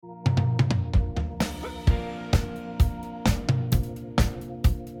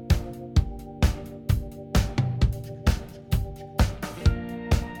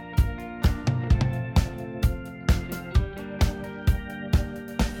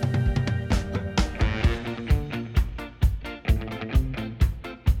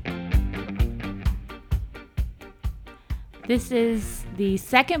This is the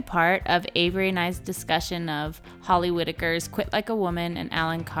second part of Avery and I's discussion of Holly Whitaker's Quit Like a Woman and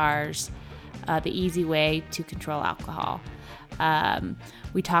Alan Carr's The Easy Way to Control Alcohol.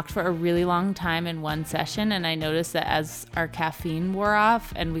 We talked for a really long time in one session, and I noticed that as our caffeine wore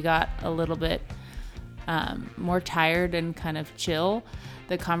off and we got a little bit more tired and kind of chill,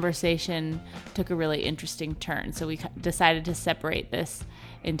 the conversation took a really interesting turn. So we decided to separate this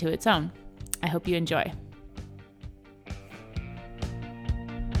into its own. I hope you enjoy.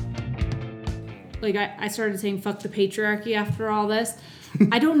 Like, I started saying fuck the patriarchy after all this.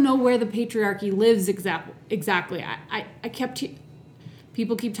 I don't know where the patriarchy lives exactly.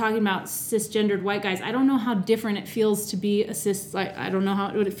 People keep talking about cisgendered white guys. I don't know how different it feels to be a cis. Like, I don't know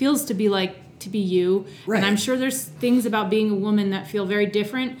what it feels to be like to be you. Right. And I'm sure there's things about being a woman that feel very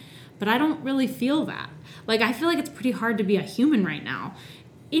different, but I don't really feel that. Like, I feel like it's pretty hard to be a human right now.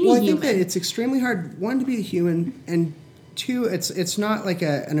 I think that it's extremely hard, one, to be a human, and two, it's not like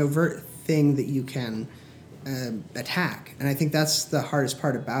an overt thing that you can attack. And I think that's the hardest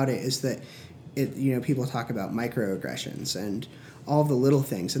part about it, is that people talk about microaggressions and all the little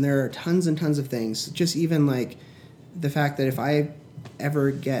things, and there are tons and tons of things. Just even like the fact that if I ever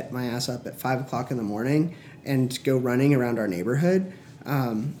get my ass up at 5 o'clock in the morning and go running around our neighborhood,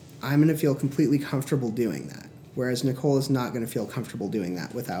 I'm going to feel completely comfortable doing that, whereas Nicole is not going to feel comfortable doing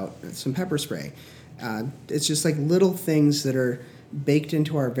that without some pepper spray. It's just like little things that are baked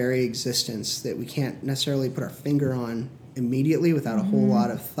into our very existence that we can't necessarily put our finger on immediately without a whole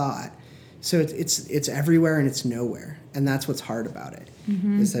lot of thought. So it's everywhere and it's nowhere, and that's what's hard about it.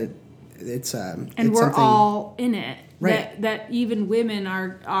 Is that it's and we're all in it. Right. That even women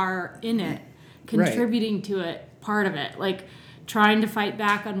are in it, contributing to it, part of it, like trying to fight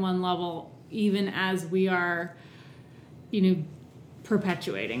back on one level, even as we are,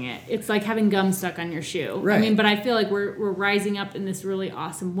 perpetuating it. It's like having gum stuck on your shoe. Right. I mean, but I feel like we're rising up in this really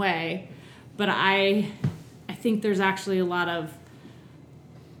awesome way. But I think there's actually a lot of,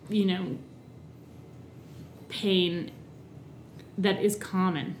 pain that is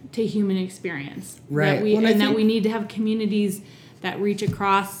common to human experience. Right. That we need to have communities that reach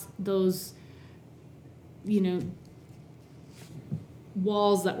across those,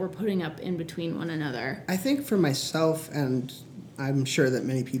 walls that we're putting up in between one another. I think for myself, and I'm sure that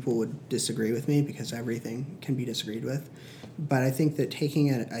many people would disagree with me because everything can be disagreed with, but I think that taking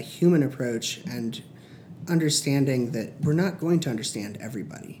a human approach and understanding that we're not going to understand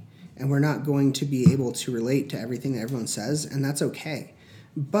everybody, and we're not going to be able to relate to everything that everyone says, and that's okay,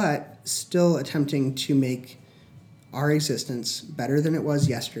 but still attempting to make our existence better than it was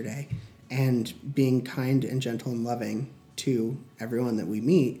yesterday, and being kind and gentle and loving to everyone that we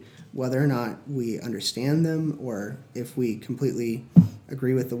meet, whether or not we understand them or if we completely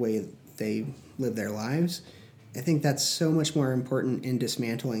agree with the way they live their lives. I think that's so much more important in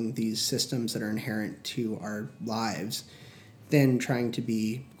dismantling these systems that are inherent to our lives than trying to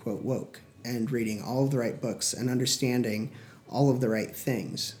be, quote, woke and reading all of the right books and understanding all of the right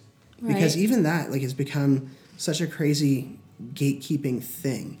things. Right. Because even that has become such a crazy gatekeeping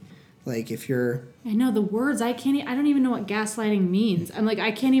thing. Like, if you're... I know the words. I don't even know what gaslighting means. I'm like,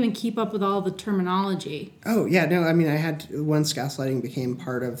 I can't even keep up with all the terminology. Oh, yeah. No, I mean, once gaslighting became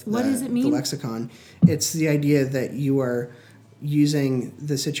part of what does it mean? The lexicon, it's the idea that you are using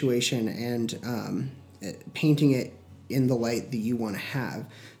the situation and painting it in the light that you want to have.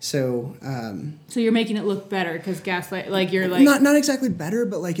 So you're making it look better because gaslight, like, you're like... Not exactly better,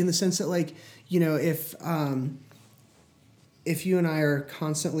 but like in the sense that, like, if you and I are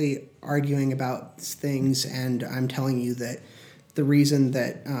constantly arguing about things and I'm telling you that the reason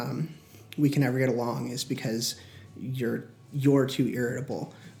that we can never get along is because you're too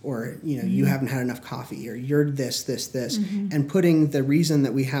irritable, or you haven't had enough coffee, or you're this, and putting the reason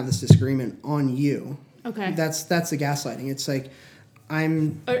that we have this disagreement on you. Okay. That's the gaslighting. It's like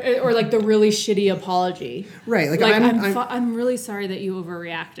or like the really shitty apology. Right. Like I'm really sorry that you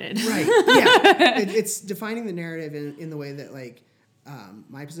overreacted. Right. Yeah. It's defining the narrative in the way that, like,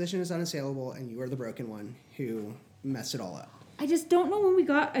 my position is unassailable and you are the broken one who messed it all up. I just don't know when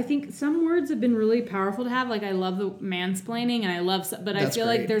I think some words have been really powerful to have. Like, I love the mansplaining, and but I feel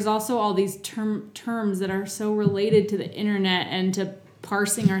like there's also all these terms that are so related to the internet and to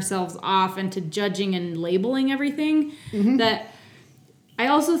parsing ourselves off and to judging and labeling everything that I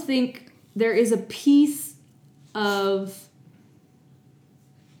also think there is a piece of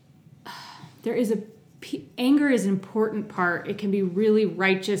anger is an important part. It can be really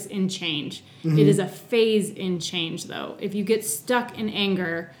righteous in change. It is a phase in change, though. If you get stuck in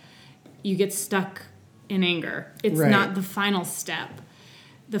anger, you get stuck in anger. It's not the final step.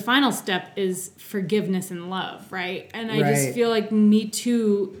 the final step is forgiveness and love, right? And I Right. just feel like Me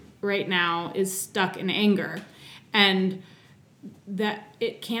Too right now is stuck in anger, and that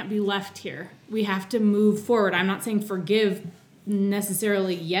it can't be left here. We have to move forward. I'm not saying forgive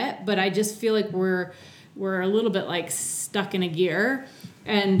necessarily yet, but I just feel like we're a little bit like stuck in a gear,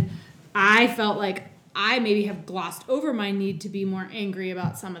 and I felt like I maybe have glossed over my need to be more angry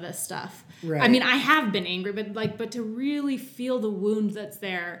about some of this stuff. Right. I mean, I have been angry, but to really feel the wound that's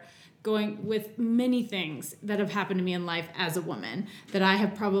there, going with many things that have happened to me in life as a woman, that I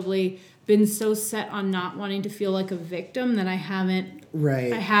have probably been so set on not wanting to feel like a victim that I haven't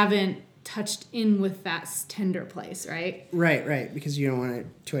touched in with that tender place, right? Right, because you don't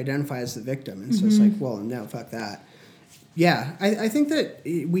want to identify as the victim. And so it's like, well, no, fuck that. Yeah, I think that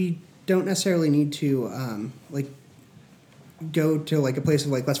we don't necessarily need to, go to, like, a place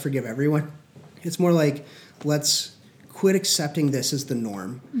of, like, let's forgive everyone. It's more like, let's quit accepting this as the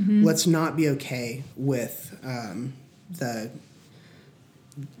norm. Let's not be okay with the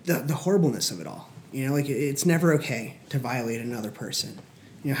horribleness of it all. You know, like, it's never okay to violate another person.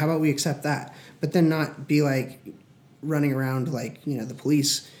 You know, how about we accept that? But then not be, like, running around like, you know, the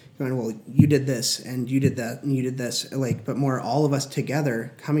police going, well, you did this and you did that and you did this, like, but more all of us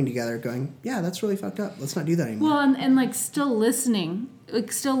together, coming together, going, yeah, that's really fucked up. Let's not do that anymore. Well, and like still listening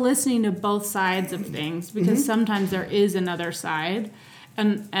to both sides of things, because sometimes there is another side,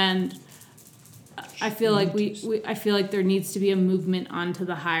 and I feel like I feel like there needs to be a movement onto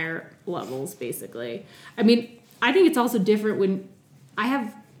the higher levels, basically. I mean, I think it's also different when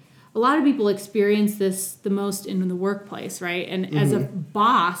a lot of people experience this the most in the workplace, right? And as a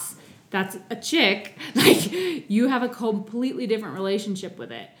boss, that's a chick, like, you have a completely different relationship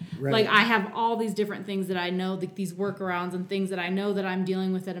with it. Right. Like, I have all these different things that I know, like these workarounds and things that I know that I'm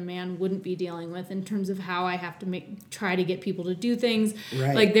dealing with that a man wouldn't be dealing with, in terms of how I have to try to get people to do things.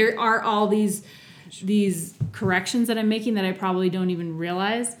 Right. Like, there are all these corrections that I'm making that I probably don't even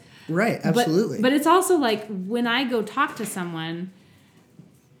realize. Right, absolutely. But it's also like, when I go talk to someone,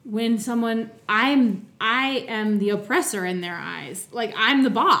 I am the oppressor in their eyes. Like, I'm the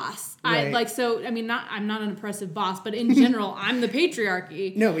boss. Right. I'm not an oppressive boss, but in general, I'm the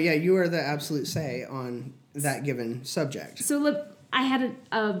patriarchy. No, but yeah, you are the absolute say on that given subject. So look, I had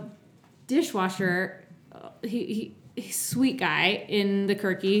a dishwasher, he's a sweet guy in the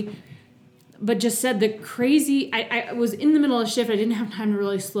Kirky, but just said the crazy, I was in the middle of shift, I didn't have time to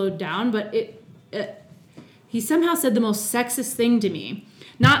really slow down, but he somehow said the most sexist thing to me.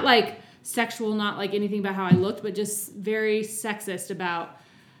 Not like sexual, not like anything about how I looked, but just very sexist about,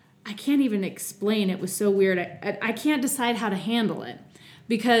 I can't even explain. It was so weird. I can't decide how to handle it,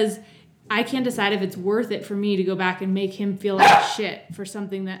 because I can't decide if it's worth it for me to go back and make him feel like shit for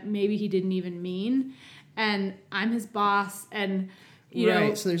something that maybe he didn't even mean. And I'm his boss, and, you know.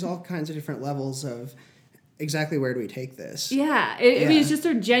 Right, so there's all kinds of different levels of exactly where do we take this. Yeah. I mean, it's just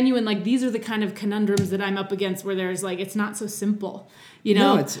a genuine, like, these are the kind of conundrums that I'm up against, where there's, like, it's not so simple. You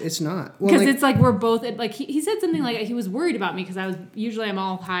know? No, it's not. Because it's like we're both, like, he said something like he was worried about me, because I'm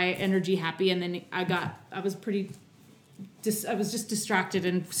all high energy, happy, and then I was just distracted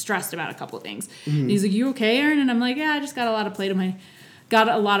and stressed about a couple of things. And he's like, "You okay, Erin?" And I'm like, "Yeah, I just got a lot of my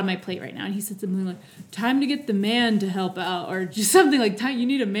plate right now." And he said something like, "Time to get the man to help out," or just something like, "Time, you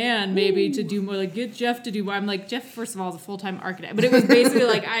need a man maybe to do more, like, get Jeff to do more." I'm like, Jeff, first of all, is a full-time architect, but it was basically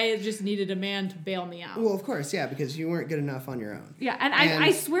like I just needed a man to bail me out. Well, of course, yeah, because you weren't good enough on your own. Yeah, and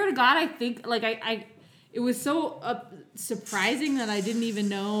I swear to God, I think, like, it was so surprising that I didn't even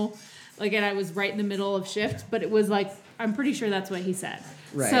know, like, and I was right in the middle of shift, but it was like, I'm pretty sure that's what he said.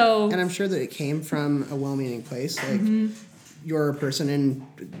 Right. So, and I'm sure that it came from a well-meaning place, like, you're a person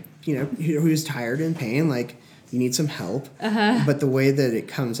who's tired and pain, like, you need some help. But the way that it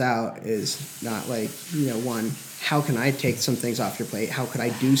comes out is not like, one, how can I take some things off your plate? How could I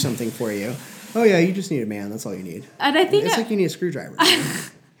do something for you? Oh yeah, you just need a man. That's all you need. And I think it's like you need a screwdriver.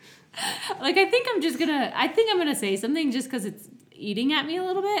 Like, I think I'm gonna say something just because it's eating at me a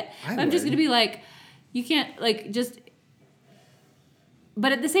little bit. I'm just gonna be like, you can't, like, just.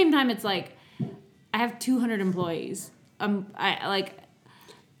 But at the same time, it's like, I have 200 employees. I'm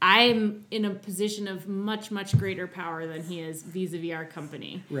in a position of much, much greater power than he is vis-a-vis our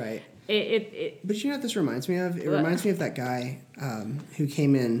company. Right. But you know what this reminds me of? It reminds me of that guy who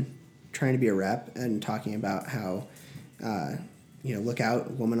came in trying to be a rep and talking about how, look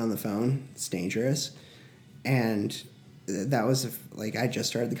out, woman on the phone, it's dangerous. And that was, I just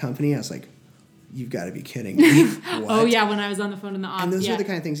started the company. I was like, you've got to be kidding me. What? Oh, yeah, when I was on the phone in the office. And those are the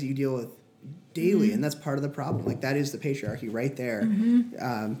kind of things that you deal with daily, and that's part of the problem. Like, that is the patriarchy right there,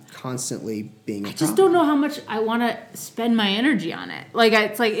 constantly being a problem. I just don't know how much I want to spend my energy on it. Like,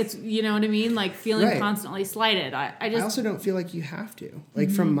 it's you know what I mean? Like, feeling constantly slighted. I also don't feel like you have to.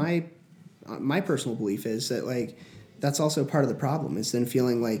 Like, from my personal belief is that, like, that's also part of the problem, is then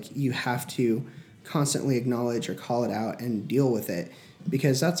feeling like you have to constantly acknowledge or call it out and deal with it,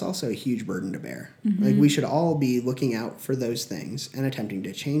 because that's also a huge burden to bear. Like, we should all be looking out for those things and attempting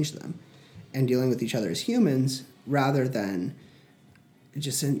to change them and dealing with each other as humans, rather than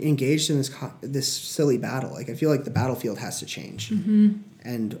just engaged in this silly battle. Like, I feel like the battlefield has to change,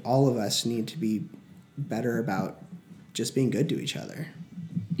 and all of us need to be better about just being good to each other.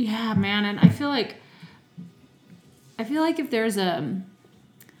 Yeah, man, and I feel like if there's a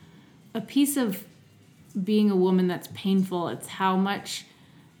piece of being a woman that's painful, it's how much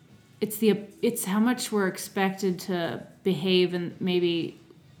we're expected to behave and maybe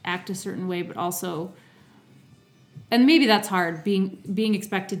act a certain way, but also, and maybe that's hard, being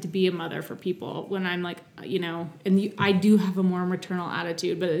expected to be a mother for people when I'm like, and I do have a more maternal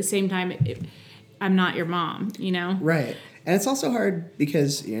attitude, but at the same time, I'm not your mom, Right. And it's also hard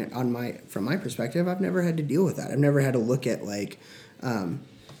because, from my perspective, I've never had to deal with that. I've never had to look at, like,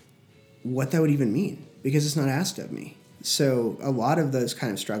 what that would even mean, because it's not asked of me. So a lot of those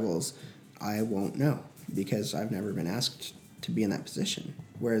kind of struggles I won't know, because I've never been asked to be in that position,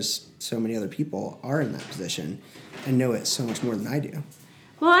 whereas so many other people are in that position and know it so much more than I do.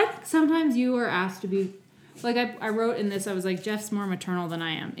 Well, I think sometimes you are asked to be, like, I wrote in this, I was like, Jeff's more maternal than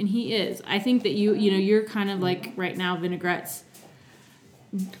I am, and he is. I think that you're kind of like, right now, Vinaigrette's.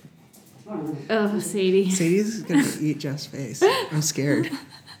 Oh, Sadie. Sadie's gonna eat Jeff's face. I'm scared.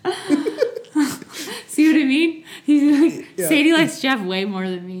 See what I mean? He's like, yeah. Sadie likes Jeff way more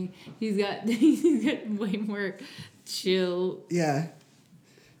than me. He's got way more chill. Yeah.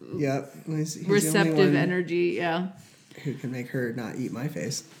 Yep. He's receptive energy. Yeah. Who can make her not eat my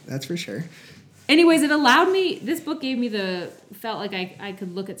face? That's for sure. Anyways, it allowed me. This book gave me felt like I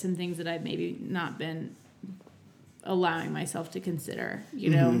could look at some things that I've maybe not been allowing myself to consider.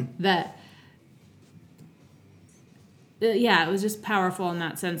 That. Yeah, it was just powerful in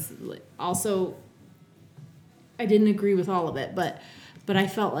that sense. Also, I didn't agree with all of it, but I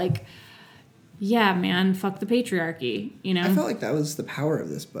felt like, yeah, man, fuck the patriarchy, I felt like that was the power of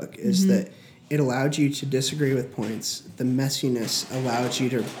this book, is that it allowed you to disagree with points. The messiness allowed you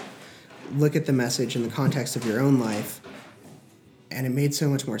to look at the message in the context of your own life, and it made so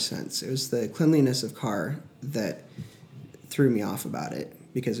much more sense. It was the cleanliness of Carr that threw me off about it,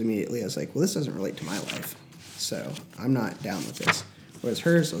 because immediately I was like, well, this doesn't relate to my life, so I'm not down with this. Whereas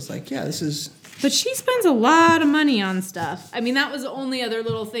hers, I was like, yeah, this is... But she spends a lot of money on stuff. I mean, that was the only other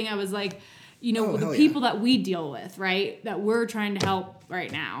little thing I was like, the people that we deal with, right, that we're trying to help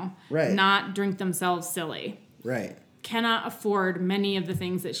right now, right, not drink themselves silly. Right. Cannot afford many of the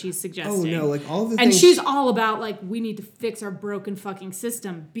things that she's suggesting. Oh, no, like all the things... And she's all about, like, we need to fix our broken fucking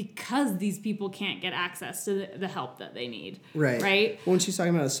system because these people can't get access to the help that they need. Right. Right? Well, when she's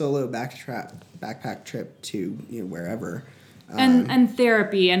talking about a solo backpack trip to, wherever... And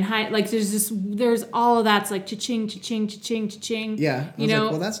therapy and there's all of that's like cha-ching, cha-ching, cha-ching, cha-ching. Yeah. I was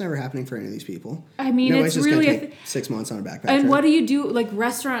like, well, that's never happening for any of these people. I mean, it's just really... going to take 6 months on a backpack And trip. what do you do? Like,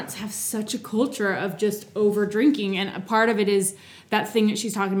 restaurants have such a culture of just over drinking, and a part of it is that thing that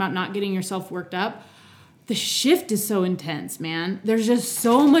she's talking about, not getting yourself worked up. The shift is so intense, man. There's just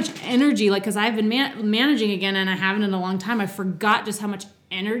so much energy. Like, because I've been managing again, and I haven't in a long time. I forgot just how much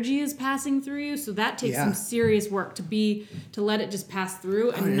energy is passing through you, so that takes some serious work to let it just pass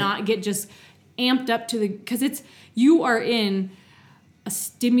through and not get just amped up to because you are in a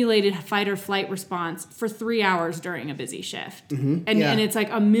stimulated fight or flight response for 3 hours during a busy shift, and it's like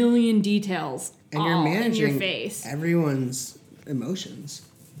a million details and you're managing in your face. Everyone's emotions.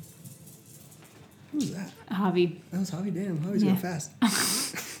 Who was that? Javi. That was Javi. Damn, Javi's going fast.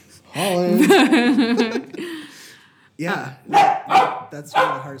 Holland. Yeah, that's one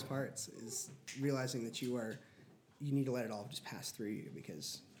of the hardest parts, is realizing that you need to let it all just pass through you,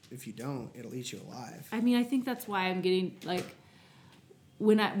 because if you don't, it'll eat you alive. I mean, I think that's why I'm getting, like,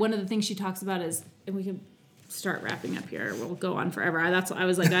 one of the things she talks about is, and we can start wrapping up here, we'll go on forever. I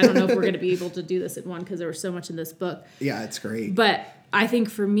was like, I don't know if we're going to be able to do this in one, because there was so much in this book. Yeah, it's great. But I think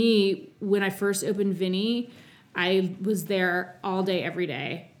for me, when I first opened Vinny, I was there all day, every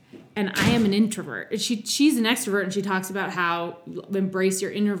day. And I am an introvert. She's an extrovert, and she talks about how embrace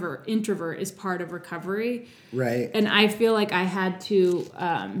your introvert is part of recovery. Right. And I feel like I had to,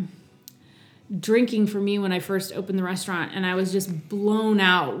 drinking for me when I first opened the restaurant, and I was just blown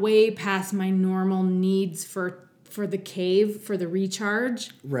out way past my normal needs for for the cave, for the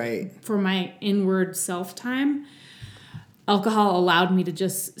recharge, right, for my inward self time, alcohol allowed me to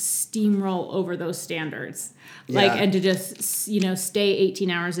just steamroll over those standards. Like, and to just, stay 18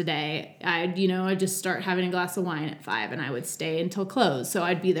 hours a day. I'd just start having a glass of wine at 5 and I would stay until close. So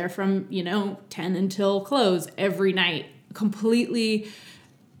I'd be there from, 10 until close every night, completely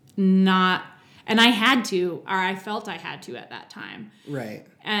not, and I had to, or I felt I had to at that time. Right.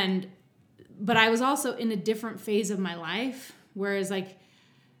 But I was also in a different phase of my life, whereas like,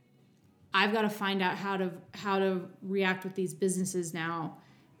 I've got to find out how to react with these businesses now,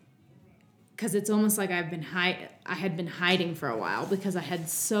 because it's almost like I had been hiding for a while because I had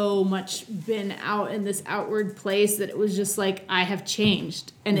so much been out in this outward place that it was just like I have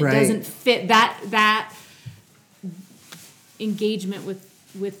changed, and it doesn't fit that engagement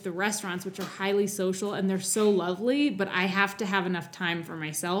with the restaurants, which are highly social and they're so lovely, but I have to have enough time for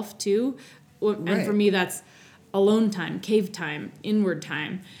myself too, and for me that's alone time, cave time, inward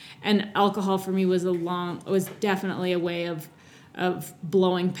time. And alcohol for me was definitely a way of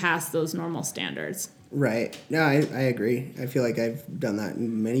blowing past those normal standards. Right. No, I agree. I feel like I've done that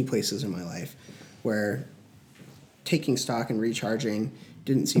in many places in my life where taking stock and recharging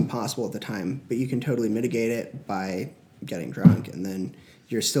didn't seem possible at the time, but you can totally mitigate it by getting drunk, and then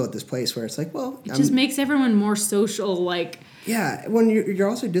you're still at this place where it's like, well... It just makes everyone more social, like... Yeah, when you're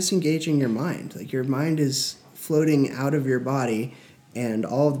also disengaging your mind. Like, your mind is floating out of your body, and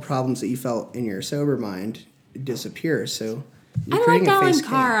all of the problems that you felt in your sober mind disappear. So I like Alan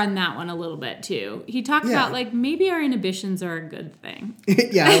Carr on that one a little bit too. He talked about like maybe our inhibitions are a good thing.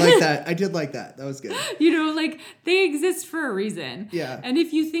 Yeah, I like that. I did like that. That was good. Like they exist for a reason. Yeah. And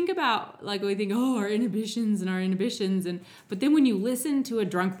if you think about like we think, our inhibitions, but then when you listen to a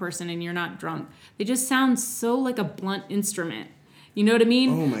drunk person and you're not drunk, they just sound so like a blunt instrument. You know what I mean?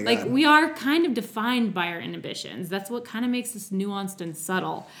 Oh my God. Like we are kind of defined by our inhibitions. That's what kind of makes us nuanced and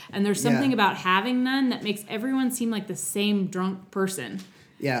subtle. And there's something about having none that makes everyone seem like the same drunk person.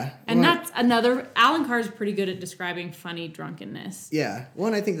 Yeah. And that's another, Alan Carr is pretty good at describing funny drunkenness. Yeah. Well,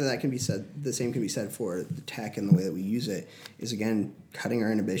 and I think that can be said, the same can be said for the tech and the way that we use it is, again, cutting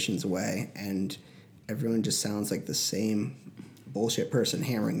our inhibitions away, and everyone just sounds like the same bullshit person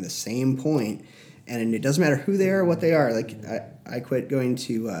hammering the same point. And it doesn't matter who they are or what they are. Like, I quit going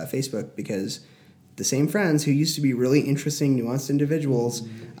to Facebook because the same friends who used to be really interesting, nuanced individuals,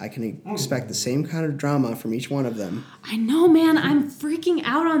 I can expect the same kind of drama from each one of them. I know, man. I'm freaking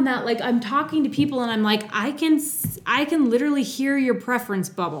out on that. Like, I'm talking to people and I'm like, I can literally hear your preference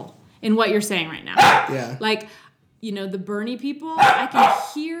bubble in what you're saying right now. Yeah. Like, the Bernie people, I can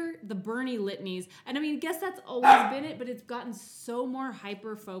hear the Bernie litanies. And I mean, I guess that's always been it, but it's gotten so more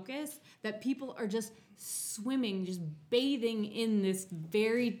hyper-focused that people are just swimming, just bathing in this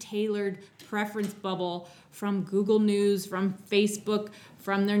very tailored preference bubble from Google News, from Facebook,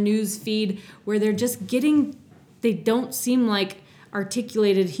 from their news feed, where they're just they don't seem like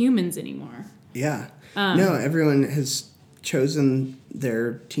articulated humans anymore. Yeah. No, everyone has chosen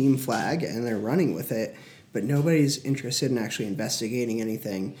their team flag and they're running with it. But nobody's interested in actually investigating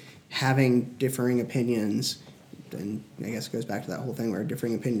anything, having differing opinions. And I guess it goes back to that whole thing where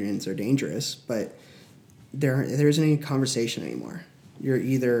differing opinions are dangerous, but there isn't any conversation anymore. You're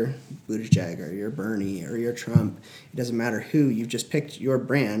either Buttigieg or you're Bernie or you're Trump. It doesn't matter who. You've just picked your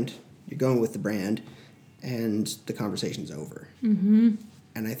brand. You're going with the brand, and the conversation's over. Mm-hmm.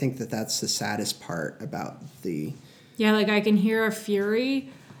 And I think that that's the saddest part about the... Yeah, like I can hear a fury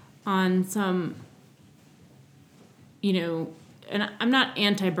on some... and I'm not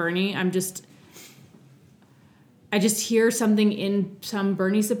anti-Bernie. I just hear something in some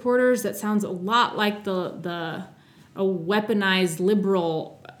Bernie supporters that sounds a lot like a weaponized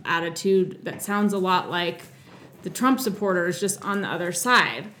liberal attitude that sounds a lot like the Trump supporters just on the other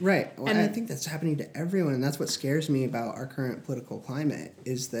side. Right. Well, and I think that's happening to everyone, and that's what scares me about our current political climate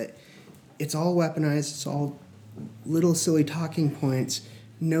is that it's all weaponized. It's all little silly talking points.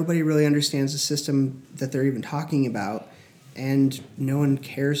 Nobody really understands the system that they're even talking about, and no one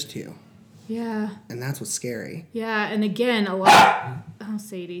cares to. Yeah. And that's what's scary. Yeah, and again, a lot... Oh,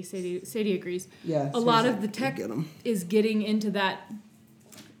 Sadie agrees. Yeah. A lot of the tech is getting into that,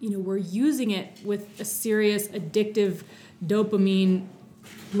 we're using it with a serious addictive dopamine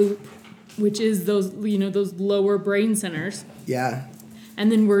loop, which is those lower brain centers. Yeah.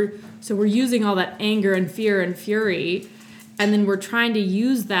 And then we're using all that anger and fear and fury, and then we're trying to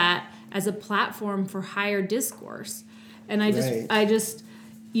use that as a platform for higher discourse. And I just,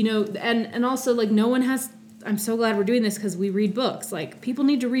 and also like no one has, I'm so glad we're doing this because we read books. Like people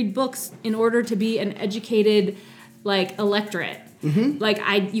need to read books in order to be an educated, like electorate. Mm-hmm. Like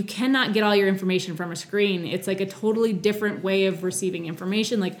you cannot get all your information from a screen. It's like a totally different way of receiving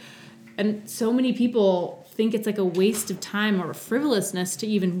information. Like, and so many people think it's like a waste of time or a frivolousness to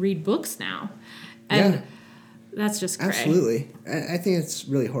even read books now. And that's just crazy. Absolutely. I think it's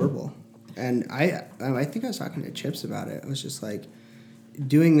really horrible. And I think I was talking to Chips about it. I was just like,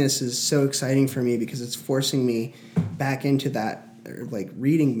 doing this is so exciting for me because it's forcing me back into that like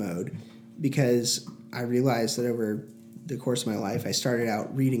reading mode, because I realized that over the course of my life, I started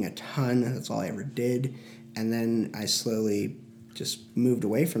out reading a ton. That's all I ever did. And then I slowly just moved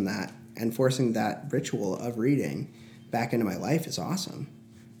away from that, and forcing that ritual of reading back into my life is awesome.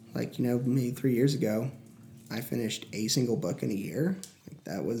 Like, you know, maybe 3 years ago, I finished a single book in a year. Like,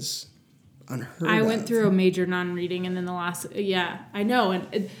 that was unheard of. I went through a major non-reading, and then I know.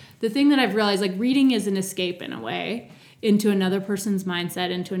 And the thing that I've realized, like, reading is an escape in a way into another person's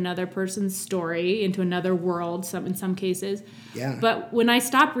mindset, into another person's story, into another world, in some cases. Yeah. But when I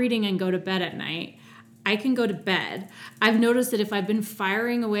stop reading and go to bed at night, I can go to bed. I've noticed that if I've been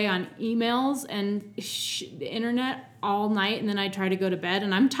firing away on emails and the internet all night, and then I try to go to bed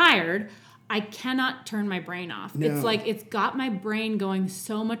and I'm tired, I cannot turn my brain off. No. It's like it's got my brain going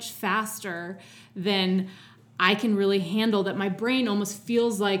so much faster than I can really handle, that my brain almost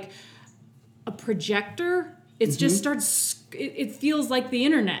feels like a projector. It just starts, it feels like the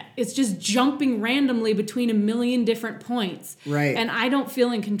internet. It's just jumping randomly between a million different points. Right. And I don't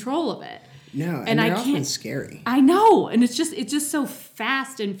feel in control of it. No, and they're often scary. I know, and it's just so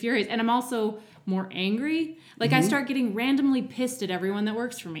fast and furious. And I'm also more angry. Like, I start getting randomly pissed at everyone that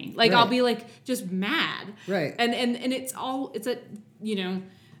works for me. Like, I'll be like just mad. Right. And it's at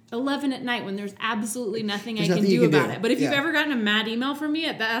 11 at night when there's absolutely nothing I can do about it. But if you've ever gotten a mad email from me,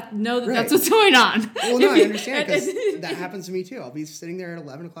 know that that's what's going on. Well, no, I understand, because that happens to me too. I'll be sitting there at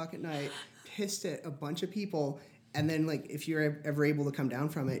 11 o'clock at night, pissed at a bunch of people, and then, like, if you're ever able to come down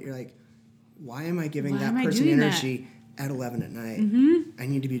from it, you're like, why am I giving that person energy at 11 at night? I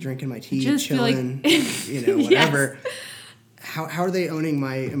need to be drinking my tea, chilling, whatever. Yes. How are they owning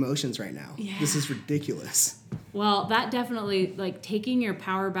my emotions right now? Yeah. This is ridiculous. Well, that definitely, like, taking your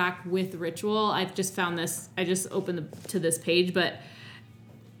power back with ritual. I've just found this. I just opened to this page, but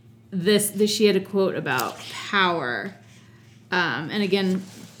this she had a quote about power, and again,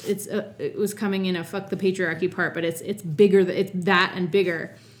 it was coming in a fuck the patriarchy part, but it's bigger. It's that and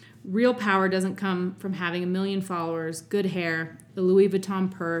bigger. Real power doesn't come from having 1 million followers, good hair, a Louis Vuitton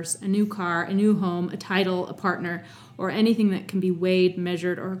purse, a new car, a new home, a title, a partner, or anything that can be weighed,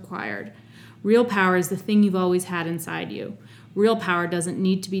 measured, or acquired. Real power is the thing you've always had inside you. Real power doesn't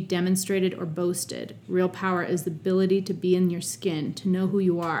need to be demonstrated or boasted. Real power is the ability to be in your skin, to know who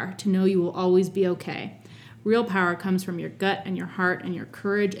you are, to know you will always be okay. Real power comes from your gut and your heart and your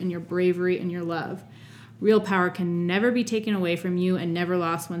courage and your bravery and your love. Real power can never be taken away from you and never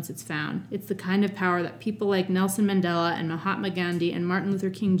lost once it's found. It's the kind of power that people like Nelson Mandela and Mahatma Gandhi and Martin Luther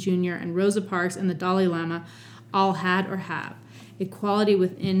King Jr. and Rosa Parks and the Dalai Lama all had or have. A quality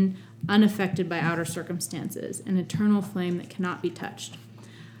within, unaffected by outer circumstances, an eternal flame that cannot be touched.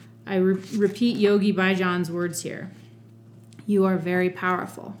 I repeat Yogi Bhajan's words here. You are very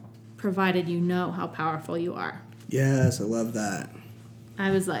powerful, provided you know how powerful you are. Yes, I love that. I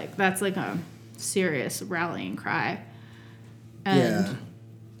was like, that's like a serious rallying cry. And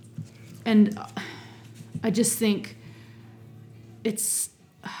I just think it's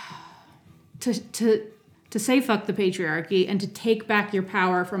to say fuck the patriarchy and to take back your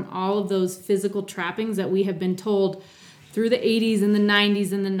power from all of those physical trappings that we have been told through the 80s and the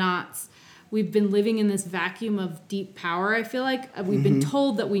 90s and the knots. We've been living in this vacuum of deep power, I feel like. We've been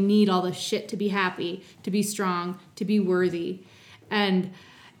told that we need all this shit to be happy, to be strong, to be worthy. And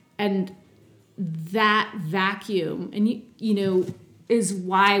that vacuum, and is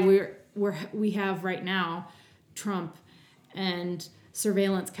why we have right now Trump and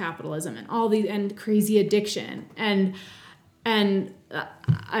surveillance capitalism and all these and crazy addiction, and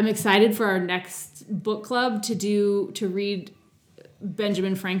I'm excited for our next book club to read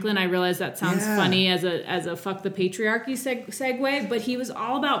Benjamin Franklin. I realize that sounds funny as a fuck the patriarchy segue, but he was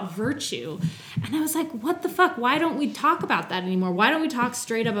all about virtue, and I was like, what the fuck? Why don't we talk about that anymore? Why don't we talk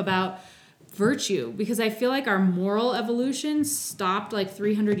straight up about virtue? Because I feel like our moral evolution stopped like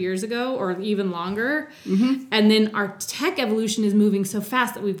 300 years ago or even longer. And then our tech evolution is moving so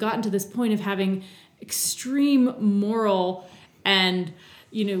fast that we've gotten to this point of having extreme moral and,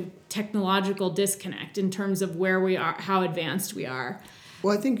 technological disconnect in terms of where we are, how advanced we are.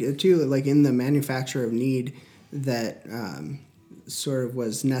 Well, I think too, like in the manufacture of need that sort of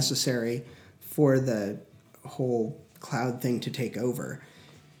was necessary for the whole cloud thing to take over,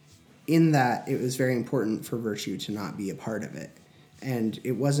 in that it was very important for virtue to not be a part of it. And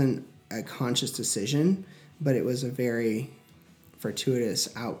it wasn't a conscious decision, but it was a very fortuitous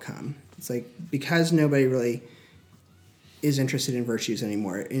outcome. It's like, because nobody really is interested in virtues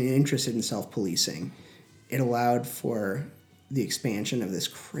anymore and interested in self-policing, it allowed for the expansion of this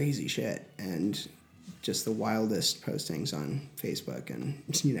crazy shit and just the wildest postings on Facebook and,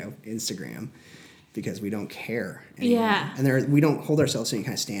 Instagram, because we don't care anymore. Yeah. And we don't hold ourselves to any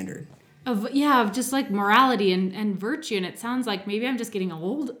kind of standard. Of just like morality and virtue. And it sounds like maybe I'm just getting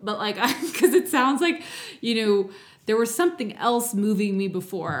old, but like, because it sounds like, there was something else moving me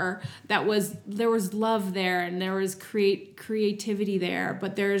before there was love there and there was creativity there,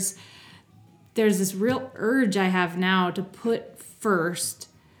 but there's this real urge I have now to put first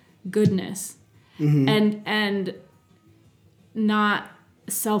goodness and not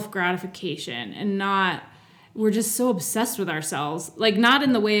self-gratification, and not, we're just so obsessed with ourselves, like not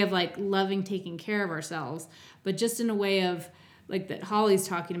in the way of like loving taking care of ourselves, but just in a way of like that Holly's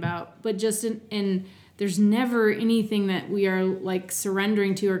talking about, but just in there's never anything that we are like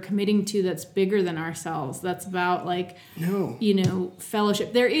surrendering to or committing to that's bigger than ourselves. That's about like,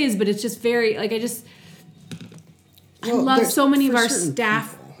 fellowship. There is, but it's just very like, I love so many of our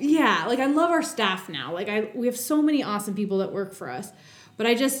staff. People. Yeah. Like I love our staff now. Like we have so many awesome people that work for us, but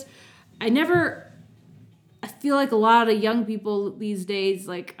I feel like a lot of young people these days,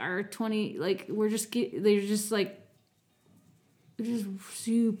 like are 20, like they're just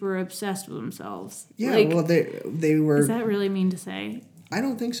super obsessed with themselves. Yeah, like, well, they were... Is that really mean to say? I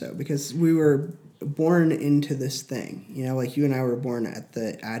don't think so, because we were born into this thing. Like you and I were born at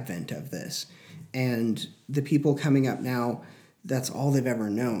the advent of this. And the people coming up now, that's all they've ever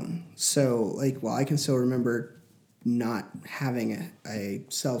known. So, like, while I can still remember not having a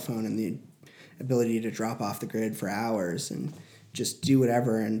cell phone and the ability to drop off the grid for hours and just do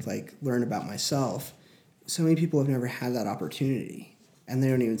whatever and, like, learn about myself... So many people have never had that opportunity, and they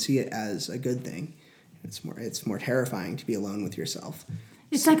don't even see it as a good thing. It's more terrifying to be alone with yourself.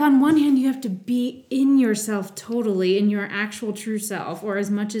 It's like on one hand, you have to be in yourself totally, in your actual true self, or as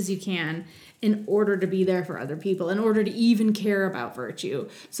much as you can, in order to be there for other people, in order to even care about virtue.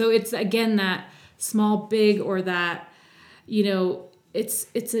 So it's, again, that small, big, or that,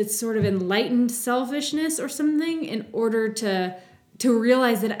 it's sort of enlightened selfishness or something, in order to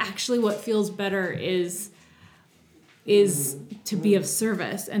realize that actually what feels better is to be of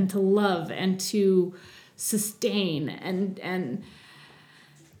service and to love and to sustain, and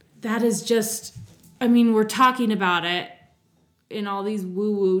that is just, we're talking about it in all these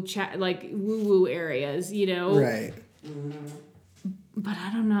woo-woo areas, Right. But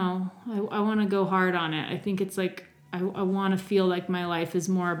I don't know. I want to go hard on it. I think it's like I want to feel like my life is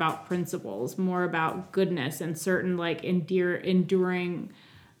more about principles, more about goodness, and certain like enduring,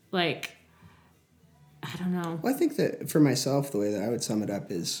 like, I don't know. Well, I think that for myself, the way that I would sum it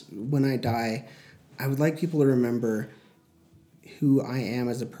up is, when I die, I would like people to remember who I am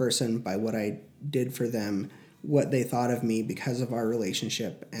as a person by what I did for them, what they thought of me because of our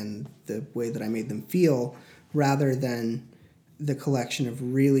relationship and the way that I made them feel, rather than the collection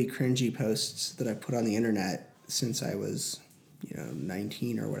of really cringy posts that I put on the internet since I was,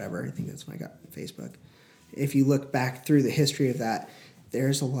 19 or whatever. I think that's when I got Facebook. If you look back through the history of that,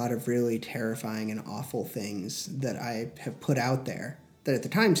 there's a lot of really terrifying and awful things that I have put out there that at the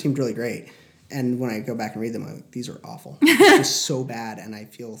time seemed really great. And when I go back and read them, I'm like, these are awful. It's just so bad, and I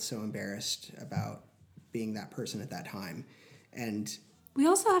feel so embarrassed about being that person at that time. And we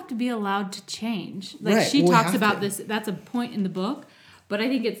also have to be allowed to change. Like, right, she talks about this. That's a point in the book. But I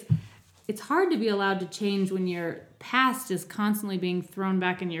think it's hard to be allowed to change when your past is constantly being thrown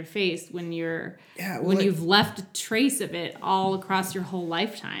back in your face, when you've left a trace of it all across your whole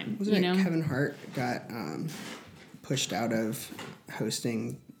lifetime. Wasn't it Kevin Hart got pushed out of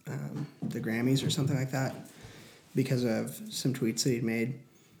hosting the Grammys or something like that because of some tweets that he'd made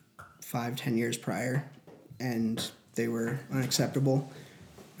 5-10 years prior, and they were unacceptable.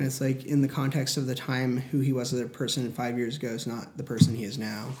 And it's like, in the context of the time, who he was as a person 5 years ago is not the person he is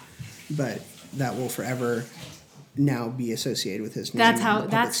now, but that will forever now be associated with his name.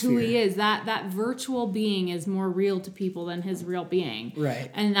 That's who he is. That virtual being is more real to people than his real being.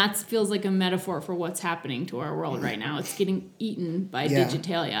 Right. And that feels like a metaphor for what's happening to our world right now. It's getting eaten by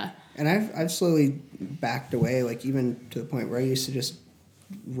digitalia. And I've slowly backed away, like, even to the point where I used to just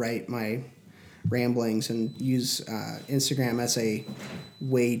write my ramblings and use Instagram as a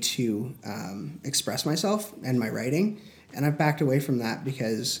way to express myself and my writing. And I've backed away from that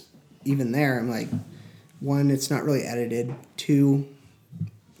because even there, I'm like, one, it's not really edited. Two,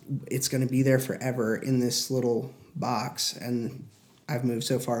 it's going to be there forever in this little box. And I've moved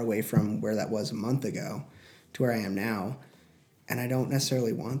so far away from where that was a month ago to where I am now. And I don't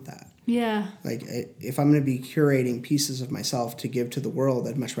necessarily want that. Yeah. Like, if I'm going to be curating pieces of myself to give to the world,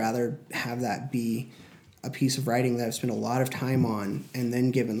 I'd much rather have that be a piece of writing that I've spent a lot of time on and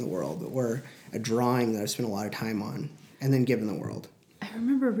then given the world, or a drawing that I've spent a lot of time on and then given the world. I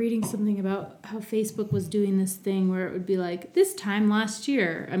remember reading something about how Facebook was doing this thing where it would be like, this time last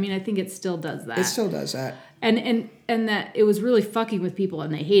year. I mean, I think it still does that. It still does that. And that it was really fucking with people,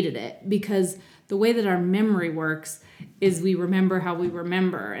 and they hated it, because the way that our memory works is we remember how we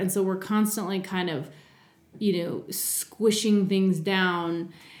remember. And so we're constantly kind of, squishing things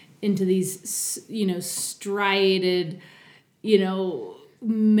down into these, striated,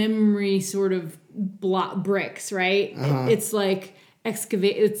 memory sort of bricks, right? Uh-huh. It's like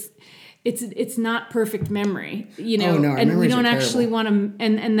excavate. It's not perfect memory, Oh, no, and we don't are actually terrible. want to,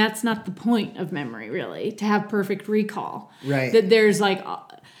 and that's not the point of memory, really, to have perfect recall. Right. That there's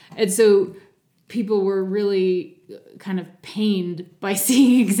and so people were really kind of pained by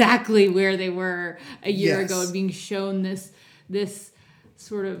seeing exactly where they were a year ago and being shown this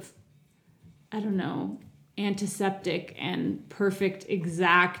sort of, I don't know, antiseptic and perfect,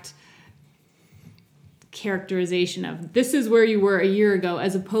 exact characterization of this is where you were a year ago,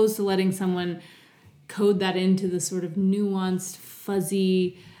 as opposed to letting someone code that into the sort of nuanced,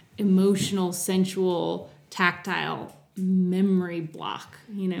 fuzzy, emotional, sensual, tactile memory block,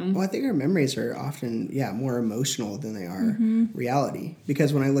 Well, I think our memories are often, more emotional than they are reality.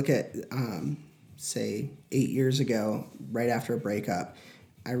 Because when I look at, say, 8 years ago, right after a breakup,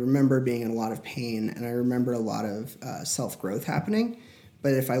 I remember being in a lot of pain, and I remember a lot of self-growth happening.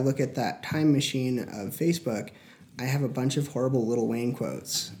 But if I look at that time machine of Facebook, I have a bunch of horrible Lil Wayne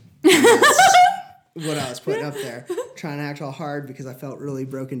quotes. And that's what I was putting up there, trying to act all hard because I felt really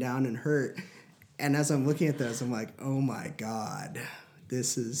broken down and hurt. And as I'm looking at those, I'm like, oh my God,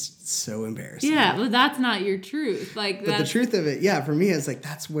 this is so embarrassing. Yeah, but that's not your truth. But the truth of it, for me, is like,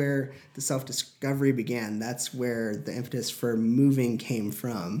 that's where the self-discovery began. That's where the impetus for moving came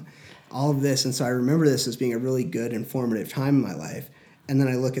from. All of this. And so I remember this as being a really good, informative time in my life. And then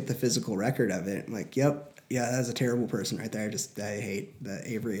I look at the physical record of it. I'm like, yep, that's a terrible person right there. I hate the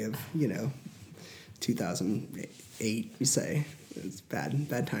Avery of, 2008, you say. It's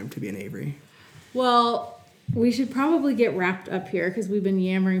bad time to be an Avery. Well, we should probably get wrapped up here because we've been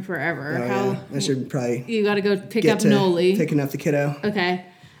yammering forever. I should probably... You got to go pick up Noli. Picking up the kiddo. Okay.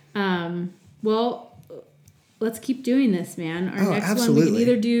 Well, let's keep doing this, man. Our next absolutely. one, we can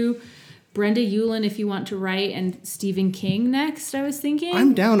either do Brenda Ullin if you want to write, and Stephen King next, I was thinking.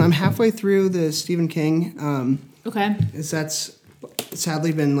 I'm down. I'm halfway through the Stephen King. Okay. That's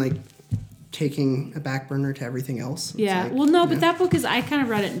sadly been taking a back burner to everything else. Yeah. But that book I kind of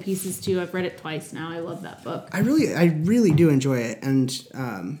read it in pieces too. I've read it twice now. I love that book. I really do enjoy it.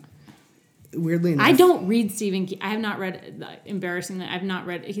 And weirdly enough, I don't read Stephen King. I have not read, embarrassingly, I've not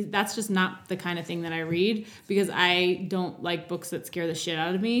read, that's just not the kind of thing that I read, because I don't like books that scare the shit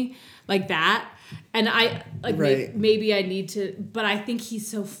out of me like that. And I, maybe I need to, but I think he's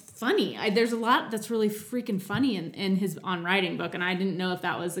so funny. There's a lot that's really freaking funny in his On Writing book, and I didn't know if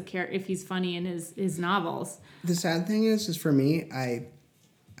that was if he's funny in his novels. The sad thing is for me, I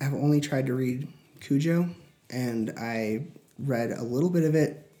have only tried to read Cujo, and I read a little bit of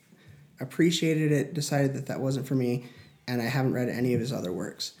it, appreciated it, decided that wasn't for me, and I haven't read any of his other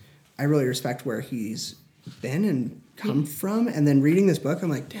works. I really respect where he's been and come from, and then reading this book, I'm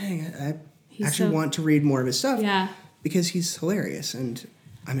like, dang, I actually want to read more of his stuff. Yeah. Because he's hilarious, and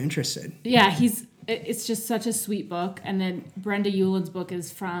I'm interested. Yeah, it's just such a sweet book. And then Brenda Ullin's book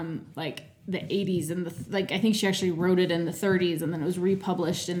is from the 80s, and I think she actually wrote it in the 30s, and then it was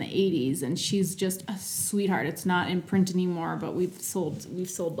republished in the 80s, and she's just a sweetheart. It's not in print anymore, but we've sold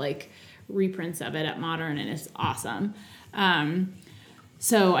reprints of it at Modern, and it's awesome.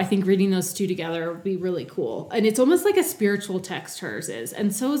 So I think reading those two together would be really cool. And it's almost like a spiritual text, hers is.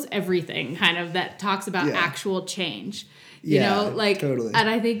 And so is Everything, kind of, that talks about actual change. You know, totally. And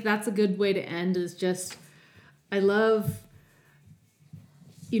I think that's a good way to end, is just, I love,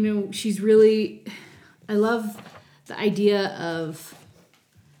 I love the idea of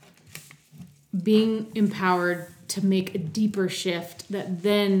being empowered to make a deeper shift that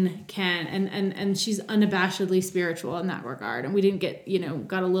then can, and she's unabashedly spiritual in that regard. And we didn't get,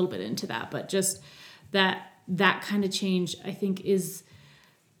 got a little bit into that, but just that kind of change, I think, is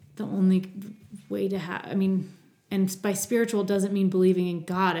the only way to have, and by spiritual doesn't mean believing in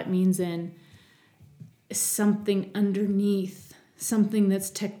God. It means in something underneath, something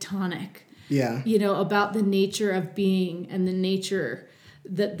that's tectonic. Yeah. About the nature of being and the nature,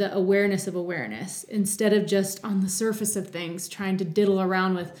 the awareness of awareness, instead of just on the surface of things trying to diddle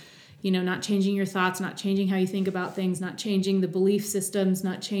around with, not changing your thoughts, not changing how you think about things, not changing the belief systems,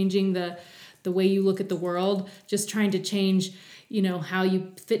 not changing the way you look at the world, just trying to change, how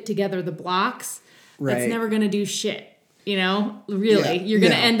you fit together the blocks. Right. That's never going to do shit. Really, you're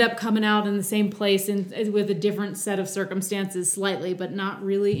going to end up coming out in the same place and with a different set of circumstances slightly, but not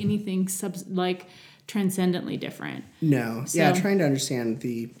really anything transcendently different. No. So, trying to understand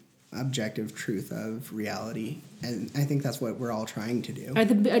the objective truth of reality. And I think that's what we're all trying to do.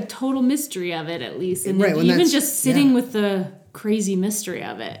 A total mystery of it, at least. And even just sitting with the crazy mystery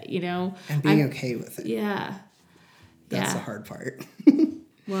of it, And being okay with it. Yeah. That's the hard part.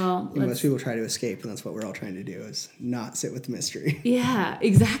 Well, most people try to escape, and that's what we're all trying to do, is not sit with the mystery. Yeah,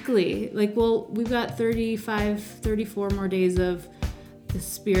 exactly. We've got 34 more days of the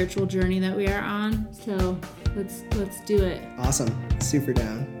spiritual journey that we are on. So let's do it. Awesome. Super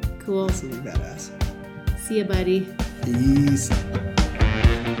down. Cool. Absolutely badass. See ya, buddy. Peace.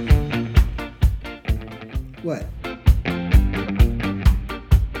 What?